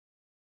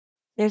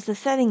There's a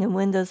setting in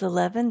Windows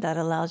 11 that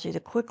allows you to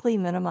quickly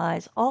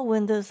minimize all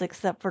windows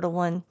except for the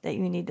one that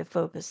you need to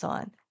focus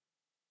on.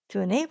 To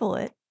enable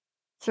it,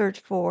 search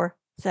for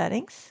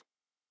Settings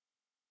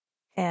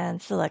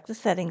and select the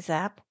Settings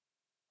app.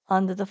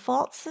 On the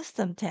Default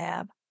System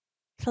tab,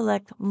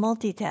 select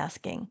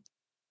Multitasking.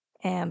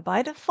 And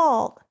by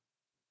default,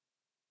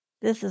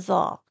 this is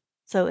off.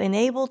 So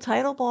enable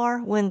title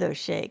bar window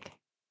shake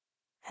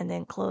and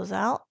then close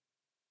out.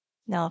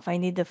 Now, if I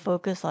need to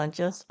focus on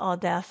just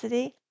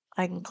Audacity,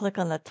 I can click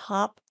on the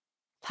top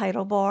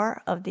title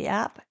bar of the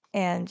app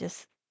and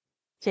just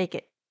shake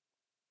it.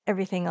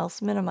 Everything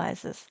else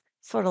minimizes,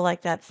 sort of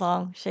like that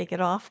song, Shake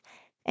It Off.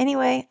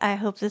 Anyway, I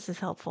hope this is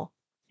helpful.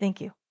 Thank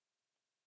you.